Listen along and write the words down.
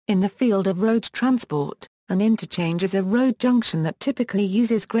In the field of road transport, an interchange is a road junction that typically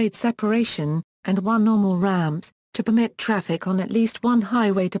uses grade separation, and one or more ramps, to permit traffic on at least one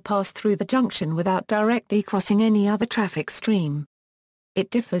highway to pass through the junction without directly crossing any other traffic stream. It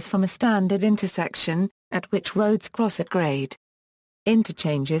differs from a standard intersection, at which roads cross at grade.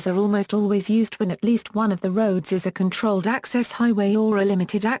 Interchanges are almost always used when at least one of the roads is a controlled access highway or a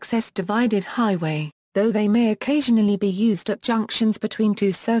limited access divided highway, though they may occasionally be used at junctions between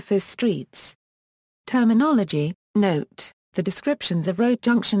two surface streets. Terminology: note, the descriptions of road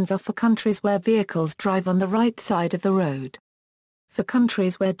junctions are for countries where vehicles drive on the right side of the road. For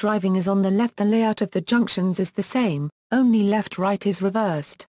countries where driving is on the left, the layout of the junctions is the same, only left-right is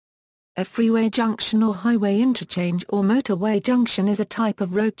reversed. A freeway junction or highway interchange or motorway junction is a type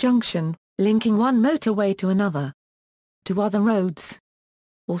of road junction, linking one motorway to another, to other roads,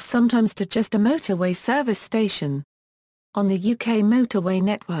 or sometimes to just a motorway service station. On the UK motorway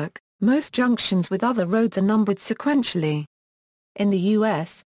network, most junctions with other roads are numbered sequentially. In the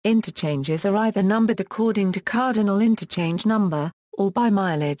US, interchanges are either numbered according to cardinal interchange number, or by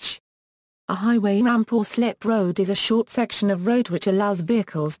mileage. A highway ramp or slip road is a short section of road which allows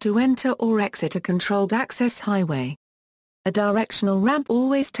vehicles to enter or exit a controlled access highway. A directional ramp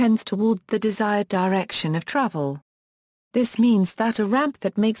always tends toward the desired direction of travel. This means that a ramp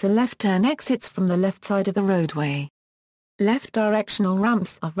that makes a left turn exits from the left side of the roadway. Left directional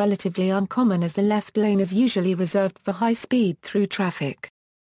ramps are relatively uncommon as the left lane is usually reserved for high-speed through traffic.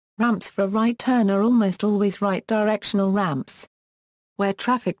 Ramps for a right turn are almost always right directional ramps. Where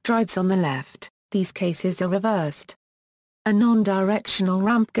traffic drives on the left, these cases are reversed. A non-directional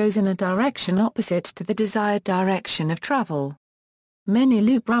ramp goes in a direction opposite to the desired direction of travel. Many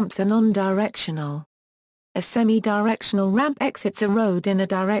loop ramps are non-directional. A semi-directional ramp exits a road in a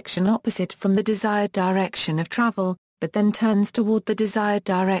direction opposite from the desired direction of travel, but then turns toward the desired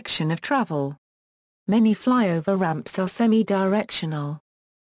direction of travel. Many flyover ramps are semi-directional.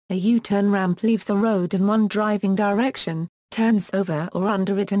 A U-turn ramp leaves the road in one driving direction, turns over or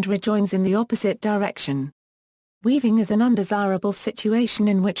under it and rejoins in the opposite direction. Weaving is an undesirable situation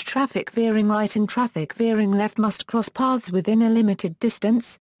in which traffic veering right and traffic veering left must cross paths within a limited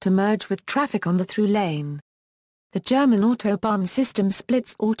distance, to merge with traffic on the through lane. The German Autobahn system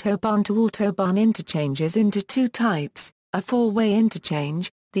splits Autobahn to Autobahn interchanges into two types, a four-way interchange,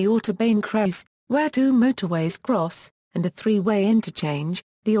 the Autobahnkreuz, where two motorways cross, and a three-way interchange,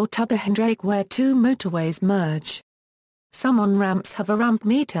 the Autobahndreieck, where two motorways merge. Some on-ramps have a ramp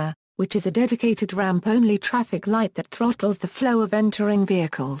meter, which is a dedicated ramp-only traffic light that throttles the flow of entering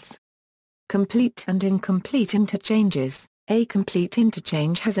vehicles. Complete and incomplete interchanges. A complete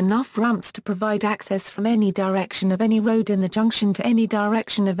interchange has enough ramps to provide access from any direction of any road in the junction to any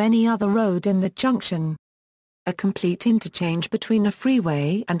direction of any other road in the junction. A complete interchange between a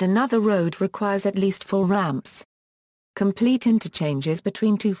freeway and another road requires at least 4 ramps. Complete interchanges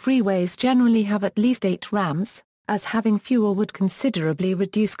between two freeways generally have at least 8 ramps, as having fewer would considerably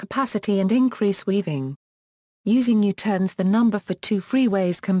reduce capacity and increase weaving. Using U-turns, the number for two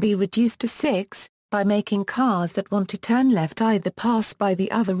freeways can be reduced to 6, by making cars that want to turn left either pass by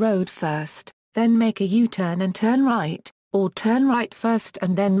the other road first, then make a U-turn and turn right, or turn right first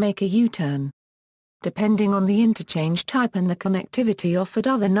and then make a U-turn. Depending on the interchange type and the connectivity offered,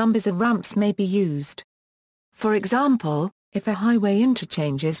 other numbers of ramps may be used. For example, if a highway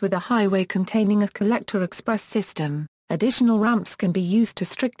interchanges with a highway containing a collector express system, additional ramps can be used to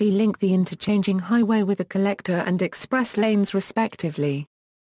strictly link the interchanging highway with the collector and express lanes respectively.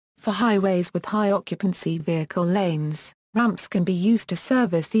 For highways with high occupancy vehicle lanes, ramps can be used to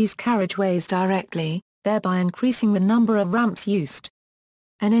service these carriageways directly, thereby increasing the number of ramps used.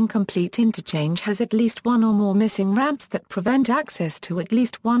 An incomplete interchange has at least one or more missing ramps that prevent access to at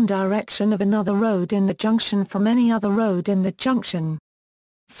least one direction of another road in the junction from any other road in the junction.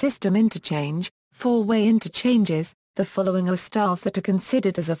 System interchange, four-way interchanges. The following are styles that are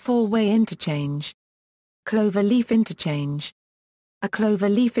considered as a four-way interchange. Cloverleaf interchange. A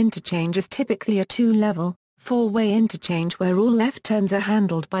cloverleaf interchange is typically a two-level, four-way interchange where all left turns are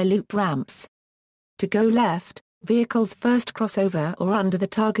handled by loop ramps. To go left, vehicles first cross over or under the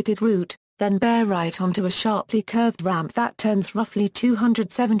targeted route, then bear right onto a sharply curved ramp that turns roughly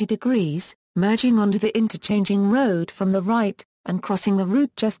 270 degrees, merging onto the interchanging road from the right, and crossing the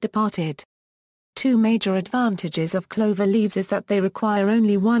route just departed. Two major advantages of cloverleaves is that they require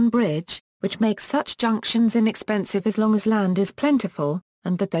only one bridge, which makes such junctions inexpensive as long as land is plentiful,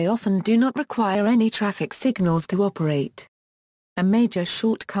 and that they often do not require any traffic signals to operate. A major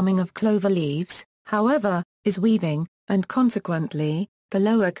shortcoming of cloverleaves, however, is weaving, and consequently, the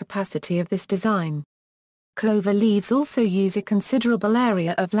lower capacity of this design. Clover leaves also use a considerable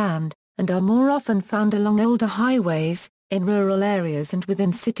area of land, and are more often found along older highways, in rural areas and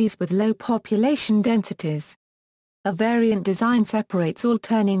within cities with low population densities. A variant design separates all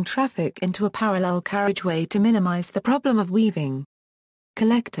turning traffic into a parallel carriageway to minimize the problem of weaving.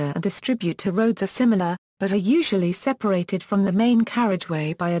 Collector and distributor roads are similar, but are usually separated from the main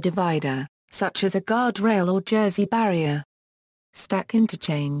carriageway by a divider, such as a guardrail or jersey barrier. Stack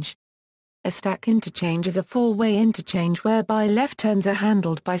interchange. A stack interchange is a four-way interchange whereby left turns are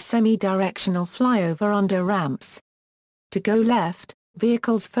handled by semi-directional flyover under ramps. To go left,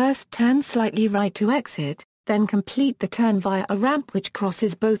 vehicles first turn slightly right to exit, then complete the turn via a ramp which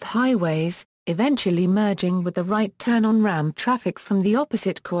crosses both highways, eventually merging with the right turn on-ramp traffic from the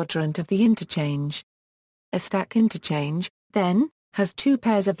opposite quadrant of the interchange. A stack interchange, then, has two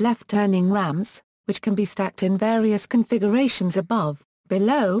pairs of left-turning ramps, which can be stacked in various configurations above,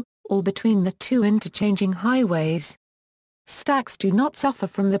 below, or between the two interchanging highways. Stacks do not suffer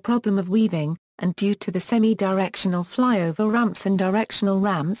from the problem of weaving, and due to the semi-directional flyover ramps and directional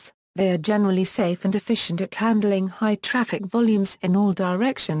ramps, they are generally safe and efficient at handling high traffic volumes in all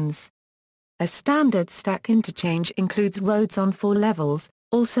directions. A standard stack interchange includes roads on 4 levels,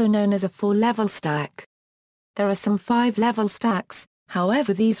 also known as a 4-level stack. There are some 5-level stacks,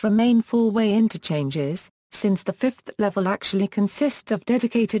 however these remain 4-way interchanges, since the 5th level actually consists of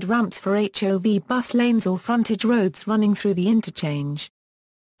dedicated ramps for HOV bus lanes or frontage roads running through the interchange.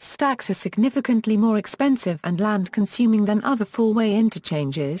 Stacks are significantly more expensive and land-consuming than other 4-way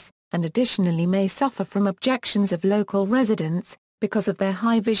interchanges, and additionally may suffer from objections of local residents, because of their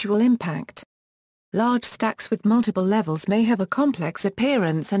high visual impact. Large stacks with multiple levels may have a complex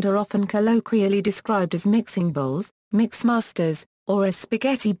appearance and are often colloquially described as mixing bowls, mixmasters, or as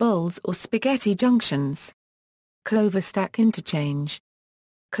spaghetti bowls or spaghetti junctions. Clover stack interchange.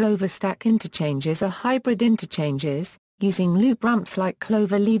 Clover stack interchanges are hybrid interchanges, using loop ramps like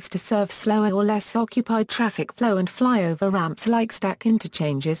clover leaves to serve slower or less occupied traffic flow and flyover ramps like stack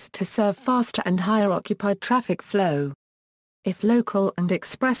interchanges to serve faster and higher occupied traffic flow. If local and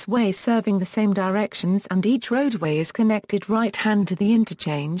expressway serving the same directions and each roadway is connected right-hand to the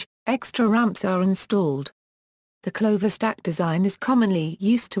interchange, extra ramps are installed. The clover stack design is commonly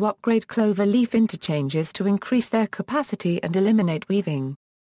used to upgrade clover leaf interchanges to increase their capacity and eliminate weaving.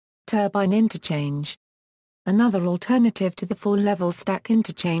 Turbine interchange. Another alternative to the 4-level stack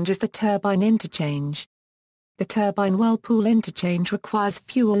interchange is the turbine interchange. The turbine whirlpool interchange requires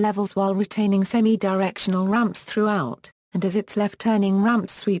fewer levels while retaining semi-directional ramps throughout, and has its left-turning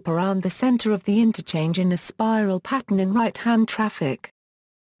ramps sweep around the center of the interchange in a spiral pattern in right-hand traffic.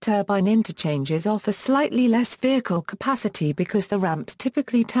 Turbine interchanges offer slightly less vehicle capacity because the ramps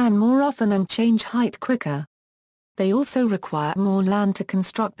typically turn more often and change height quicker. They also require more land to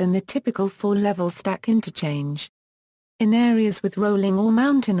construct than the typical 4-level stack interchange. In areas with rolling or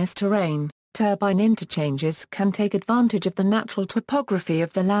mountainous terrain, turbine interchanges can take advantage of the natural topography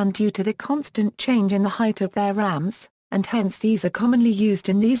of the land due to the constant change in the height of their ramps, and hence these are commonly used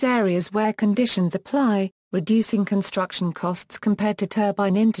in these areas where conditions apply, reducing construction costs compared to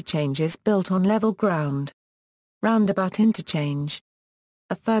turbine interchanges built on level ground. Roundabout interchange.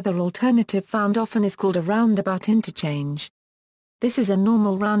 A further alternative found often is called a roundabout interchange. This is a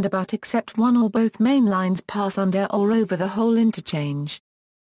normal roundabout except one or both main lines pass under or over the whole interchange.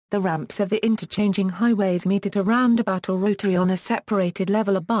 The ramps of the interchanging highways meet at a roundabout or rotary on a separated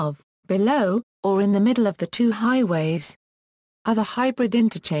level above, below, or in the middle of the two highways. Other hybrid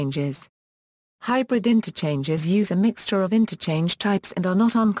interchanges. Hybrid interchanges use a mixture of interchange types and are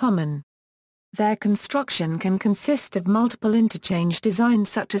not uncommon. Their construction can consist of multiple interchange designs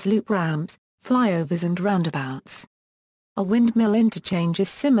such as loop ramps, flyovers and roundabouts. A windmill interchange is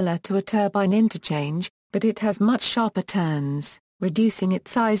similar to a turbine interchange, but it has much sharper turns, reducing its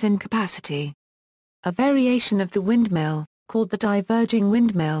size and capacity. A variation of the windmill, called the diverging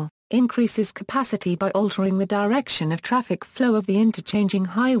windmill, increases capacity by altering the direction of traffic flow of the interchanging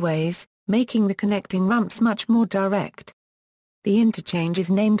highways, making the connecting ramps much more direct. The interchange is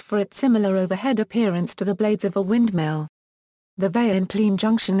named for its similar overhead appearance to the blades of a windmill. The Vaanplein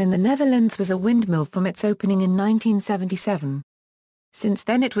Junction in the Netherlands was a windmill from its opening in 1977. Since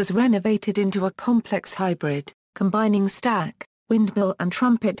then it was renovated into a complex hybrid, combining stack, windmill and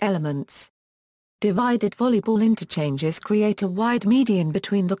trumpet elements. Divided volleyball interchanges create a wide median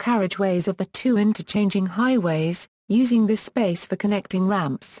between the carriageways of the two interchanging highways, using this space for connecting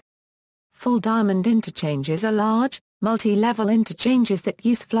ramps. Full diamond interchanges are large, multi-level interchanges that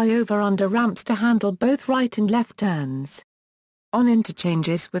use flyover under ramps to handle both right and left turns. On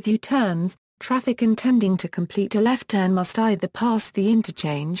interchanges with U-turns, Traffic intending to complete a left turn must either pass the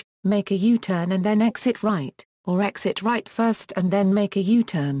interchange, make a U-turn and then exit right, or exit right first and then make a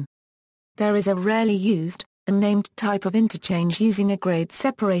U-turn. There is a rarely used, unnamed type of interchange using a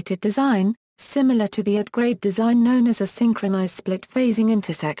grade-separated design, similar to the at-grade design known as a synchronized split-phasing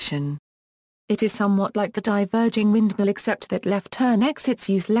intersection. It is somewhat like the diverging windmill except that left turn exits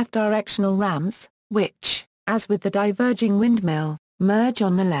use left directional ramps, which, as with the diverging windmill, merge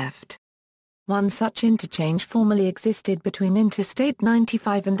on the left. One such interchange formerly existed between Interstate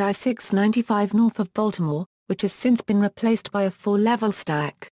 95 and I-695 north of Baltimore, which has since been replaced by a 4-level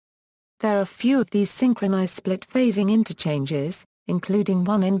stack. There are few of these synchronized split-phasing interchanges, including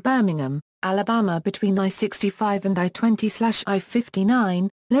one in Birmingham, Alabama between I-65 and I-20/I-59,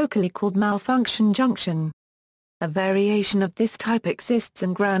 locally called Malfunction Junction. A variation of this type exists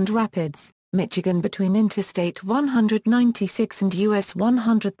in Grand Rapids, Michigan between Interstate 196 and US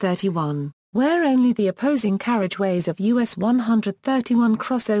 131, where only the opposing carriageways of US 131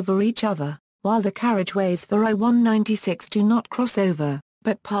 cross over each other, while the carriageways for I-196 do not cross over,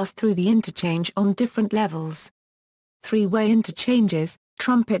 but pass through the interchange on different levels. Three-way interchanges,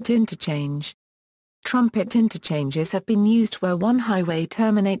 trumpet interchange. Trumpet interchanges have been used where one highway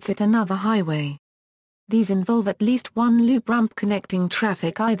terminates at another highway. These involve at least one loop ramp connecting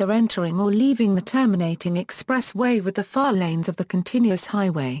traffic either entering or leaving the terminating expressway with the far lanes of the continuous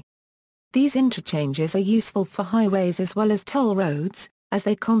highway. These interchanges are useful for highways as well as toll roads, as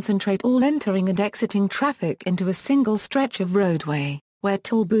they concentrate all entering and exiting traffic into a single stretch of roadway, where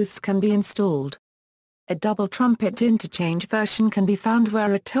toll booths can be installed. A double trumpet interchange version can be found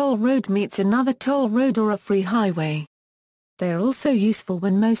where a toll road meets another toll road or a free highway. They are also useful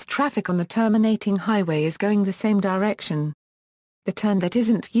when most traffic on the terminating highway is going the same direction. The turn that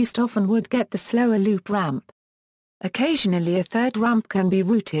isn't used often would get the slower loop ramp. Occasionally a third ramp can be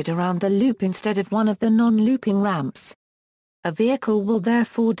routed around the loop instead of one of the non-looping ramps. A vehicle will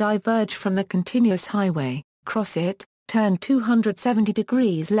therefore diverge from the continuous highway, cross it, turn 270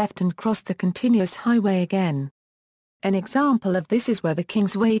 degrees left and cross the continuous highway again. An example of this is where the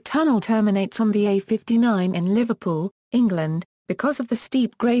Kingsway Tunnel terminates on the A59 in Liverpool, England. Because of the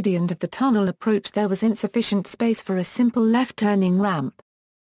steep gradient of the tunnel approach, there was insufficient space for a simple left-turning ramp.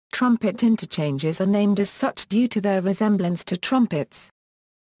 Trumpet interchanges are named as such due to their resemblance to trumpets.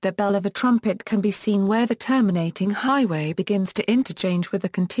 The bell of a trumpet can be seen where the terminating highway begins to interchange with the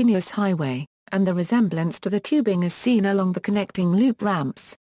continuous highway, and the resemblance to the tubing is seen along the connecting loop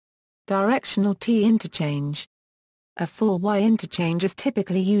ramps. Directional T interchange. A 4-way interchange is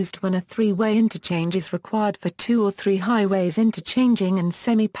typically used when a 3-way interchange is required for 2 or 3 highways interchanging in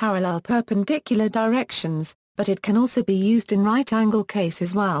semi-parallel perpendicular directions, but it can also be used in right-angle case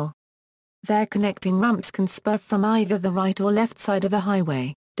as well. Their connecting ramps can spur from either the right or left side of the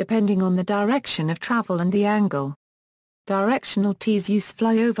highway, depending on the direction of travel and the angle. Directional Ts use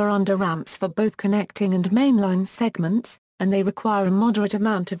flyover under ramps for both connecting and mainline segments, and they require a moderate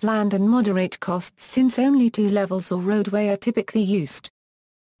amount of land and moderate costs since only 2 levels or roadway are typically used.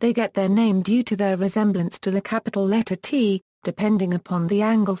 They get their name due to their resemblance to the capital letter T, depending upon the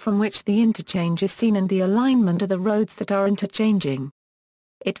angle from which the interchange is seen and the alignment of the roads that are interchanging.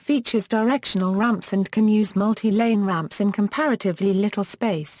 It features directional ramps and can use multi-lane ramps in comparatively little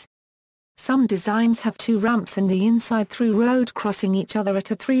space. Some designs have 2 ramps in the inside through road crossing each other at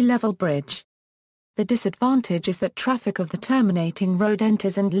a 3-level bridge. The disadvantage is that traffic of the terminating road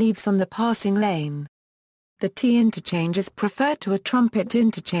enters and leaves on the passing lane. The T interchange is preferred to a trumpet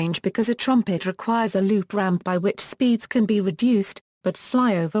interchange because a trumpet requires a loop ramp by which speeds can be reduced, but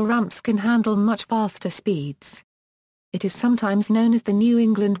flyover ramps can handle much faster speeds. It is sometimes known as the New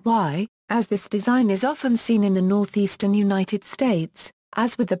England Y, as this design is often seen in the northeastern United States,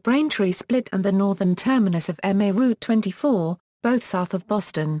 as with the Braintree Split and the northern terminus of MA Route 24, both south of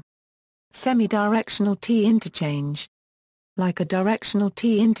Boston. Semi-directional T interchange. Like a directional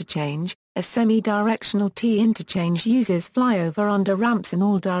T interchange, a semi-directional T interchange uses flyover under ramps in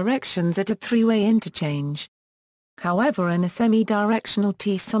all directions at a 3-way interchange. However, in a semi-directional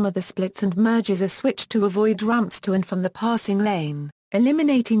T, some of the splits and merges are switched to avoid ramps to and from the passing lane,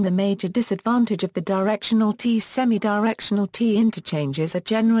 eliminating the major disadvantage of the directional T. Semi-directional T interchanges are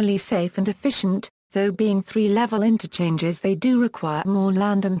generally safe and efficient, though being 3-level interchanges they do require more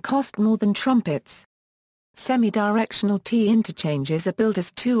land and cost more than trumpets. Semi-directional T interchanges are built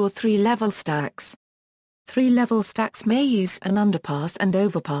as 2 or 3-level stacks. 3-level stacks may use an underpass and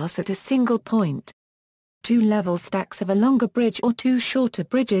overpass at a single point. 2-level stacks have a longer bridge or 2 shorter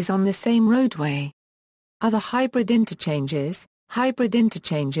bridges on the same roadway. Other hybrid interchanges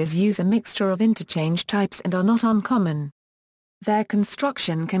use a mixture of interchange types and are not uncommon. Their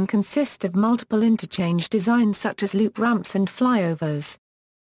construction can consist of multiple interchange designs such as loop ramps and flyovers.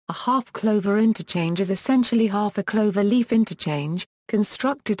 A half-clover interchange is essentially half a clover-leaf interchange,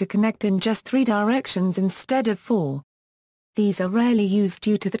 constructed to connect in just 3 directions instead of 4. These are rarely used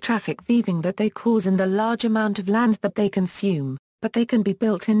due to the traffic weaving that they cause and the large amount of land that they consume, but they can be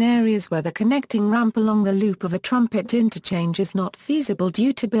built in areas where the connecting ramp along the loop of a trumpet interchange is not feasible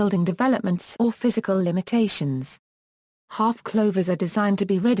due to building developments or physical limitations. Half-clovers are designed to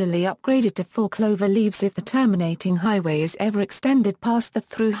be readily upgraded to full clover leaves if the terminating highway is ever extended past the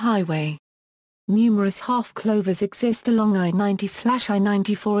through highway. Numerous half-clovers exist along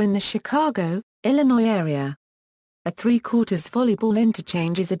I-90/I-94 in the Chicago, Illinois area. A 3/4 volleyball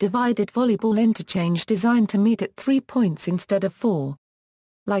interchange is a divided volleyball interchange designed to meet at 3 points instead of 4.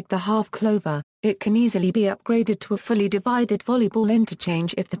 Like the half-clover, it can easily be upgraded to a fully divided volleyball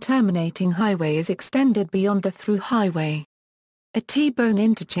interchange if the terminating highway is extended beyond the through highway. A T-bone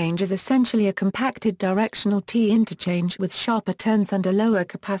interchange is essentially a compacted directional T interchange with sharper turns and a lower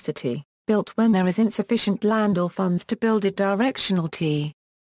capacity, built when there is insufficient land or funds to build a directional T.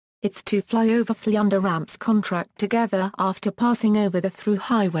 Its 2 flyover/fly-under ramps contract together after passing over the through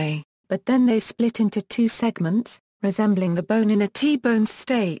highway, but then they split into 2 segments, resembling the bone in a T-bone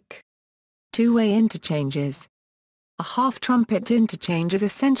steak. Two-way interchanges. A half-trumpet interchange is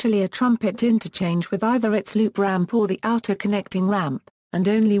essentially a trumpet interchange with either its loop ramp or the outer connecting ramp, and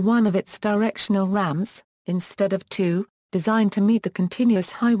only one of its directional ramps, instead of 2, designed to meet the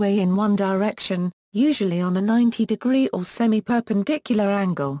continuous highway in one direction, usually on a 90-degree or semi-perpendicular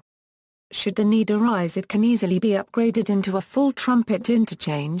angle. Should the need arise, it can easily be upgraded into a full trumpet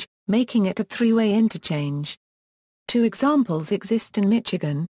interchange, making it a 3-way interchange. 2 examples exist in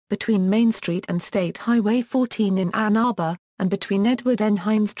Michigan, between Main Street and State Highway 14 in Ann Arbor, and between Edward N.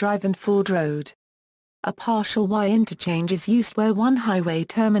 Hines Drive and Ford Road. A partial Y interchange is used where one highway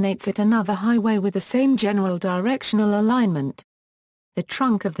terminates at another highway with the same general directional alignment. The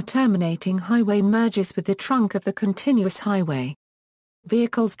trunk of the terminating highway merges with the trunk of the continuous highway.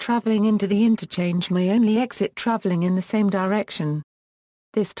 Vehicles traveling into the interchange may only exit traveling in the same direction.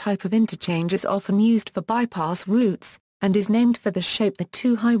 This type of interchange is often used for bypass routes, and is named for the shape the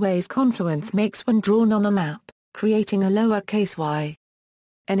 2 highways' confluence makes when drawn on a map, creating a lowercase y.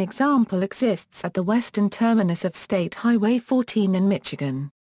 An example exists at the western terminus of State Highway 14 in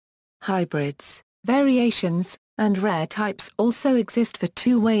Michigan. Hybrids, variations, and rare types also exist for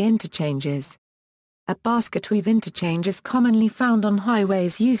 2-way interchanges. A basket-weave interchange is commonly found on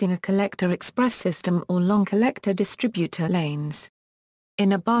highways using a collector express system or long collector distributor lanes.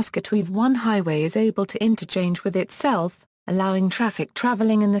 In a basket-weave, one highway is able to interchange with itself, allowing traffic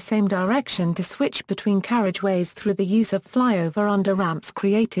traveling in the same direction to switch between carriageways through the use of flyover under ramps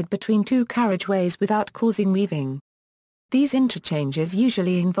created between 2 carriageways without causing weaving. These interchanges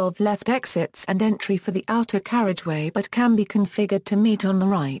usually involve left exits and entry for the outer carriageway but can be configured to meet on the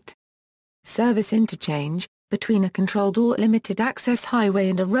right. Service interchange, between a controlled or limited access highway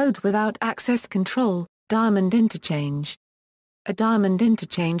and a road without access control, diamond interchange. A diamond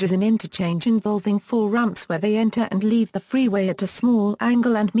interchange is an interchange involving 4 ramps where they enter and leave the freeway at a small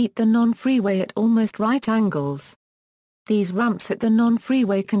angle and meet the non-freeway at almost right angles. These ramps at the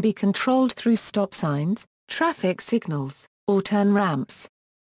non-freeway can be controlled through stop signs, traffic signals, or turn ramps.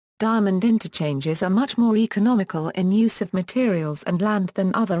 Diamond interchanges are much more economical in use of materials and land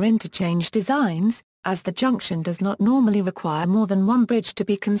than other interchange designs, as the junction does not normally require more than 1 bridge to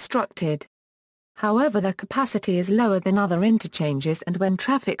be constructed. However, their capacity is lower than other interchanges, and when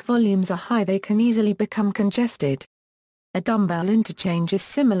traffic volumes are high they can easily become congested. A dumbbell interchange is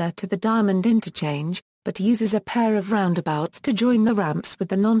similar to the diamond interchange, but uses a pair of roundabouts to join the ramps with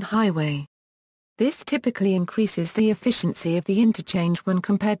the non-highway. This typically increases the efficiency of the interchange when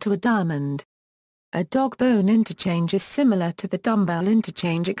compared to a diamond. A dog-bone interchange is similar to the dumbbell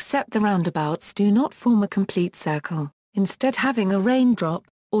interchange except the roundabouts do not form a complete circle, instead having a raindrop,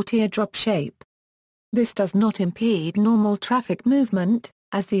 or teardrop shape. This does not impede normal traffic movement,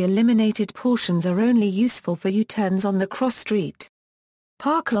 as the eliminated portions are only useful for U-turns on the cross street.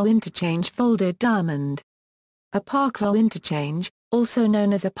 Parklaw interchange folded diamond. A parklaw interchange, also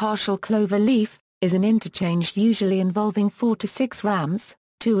known as a partial clover leaf, is an interchange usually involving 4 to 6 ramps,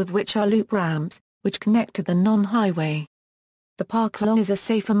 2 of which are loop ramps, which connect to the non-highway. The parklaw is a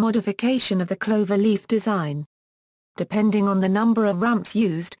safer modification of the clover leaf design. Depending on the number of ramps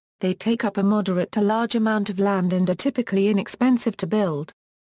used, they take up a moderate to large amount of land and are typically inexpensive to build.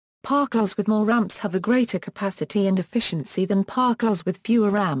 Parklaws with more ramps have a greater capacity and efficiency than parklaws with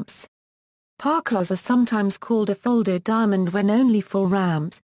fewer ramps. Parklaws are sometimes called a folded diamond when only 4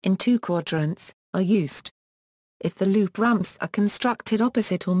 ramps, in 2 quadrants, are used. if the loop ramps are constructed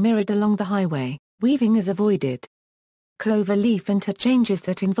opposite or mirrored along the highway, weaving is avoided. Cloverleaf interchanges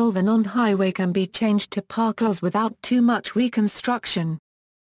that involve an on-highway can be changed to park-lots without too much reconstruction.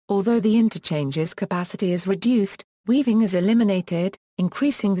 Although the interchange's capacity is reduced, weaving is eliminated,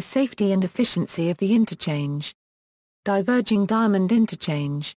 increasing the safety and efficiency of the interchange. Diverging diamond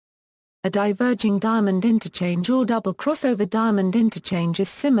interchange. A diverging diamond interchange or double crossover diamond interchange is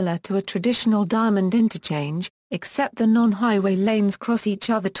similar to a traditional diamond interchange, except the non-highway lanes cross each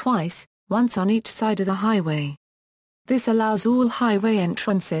other twice, once on each side of the highway. This allows all highway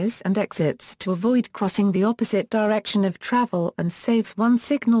entrances and exits to avoid crossing the opposite direction of travel and saves one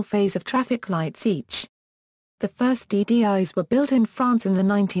signal phase of traffic lights each. The first DDIs were built in France in the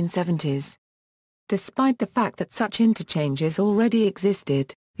 1970s. Despite the fact that such interchanges already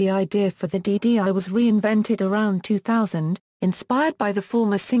existed, the idea for the DDI was reinvented around 2000, inspired by the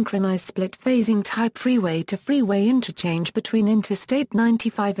former synchronized split-phasing type freeway-to-freeway interchange between Interstate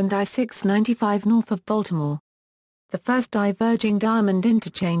 95 and I-695 north of Baltimore. The first diverging diamond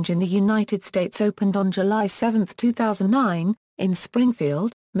interchange in the United States opened on July 7, 2009, in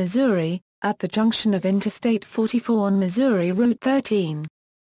Springfield, Missouri, at the junction of Interstate 44 on Missouri Route 13.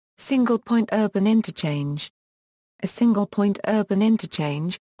 Single-point urban interchange. A single-point urban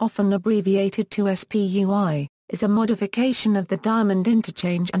interchange, often abbreviated to SPUI, is a modification of the diamond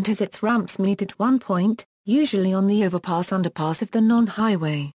interchange and has its ramps meet at one point, usually on the overpass/underpass of the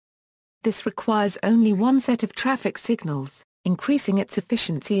non-highway. This requires only one set of traffic signals, increasing its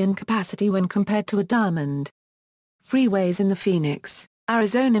efficiency and capacity when compared to a diamond. Freeways in the Phoenix,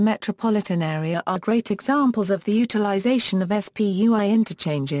 Arizona metropolitan area are great examples of the utilization of SPUI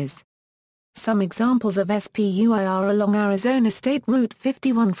interchanges. Some examples of SPUI are along Arizona State Route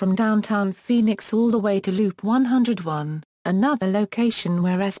 51 from downtown Phoenix all the way to Loop 101, another location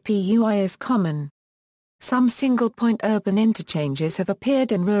where SPUI is common. Some single-point urban interchanges have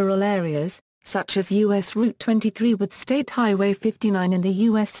appeared in rural areas, such as U.S. Route 23 with State Highway 59 in the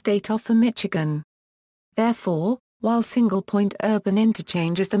U.S. state of Michigan. Therefore, while single-point urban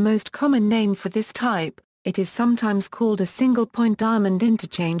interchange is the most common name for this type, it is sometimes called a single-point diamond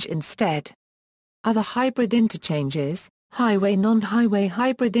interchange instead. Other hybrid interchanges, highway-non-highway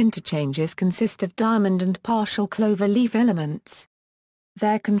hybrid interchanges consist of diamond and partial clover-leaf elements.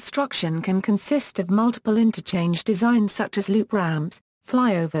 Their construction can consist of multiple interchange designs such as loop ramps,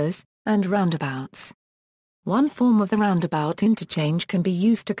 flyovers, and roundabouts. One form of the roundabout interchange can be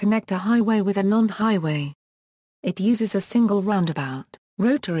used to connect a highway with a non-highway. It uses a single roundabout,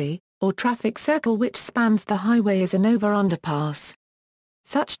 rotary, or traffic circle which spans the highway as an over-underpass.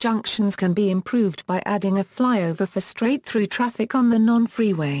 Such junctions can be improved by adding a flyover for straight-through traffic on the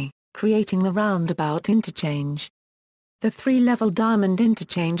non-freeway, creating the roundabout interchange. The three-level diamond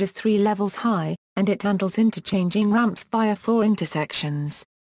interchange is 3 levels high, and it handles interchanging ramps via 4 intersections.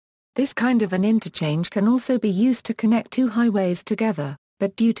 This kind of an interchange can also be used to connect 2 highways together,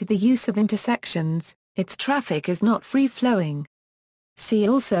 but due to the use of intersections, its traffic is not free-flowing. See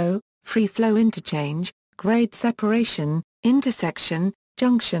also, free-flow interchange, grade separation, intersection,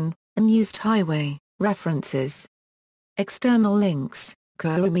 junction, unused highway. References. External links,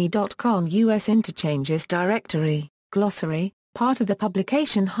 Kurumi.com U.S. Interchanges Directory. Glossary, part of the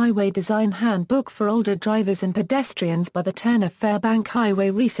publication Highway Design Handbook for Older Drivers and Pedestrians by the Turner Fairbank Highway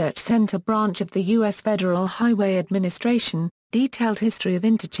Research Center branch of the U.S. Federal Highway Administration, detailed history of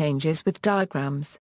interchanges with diagrams.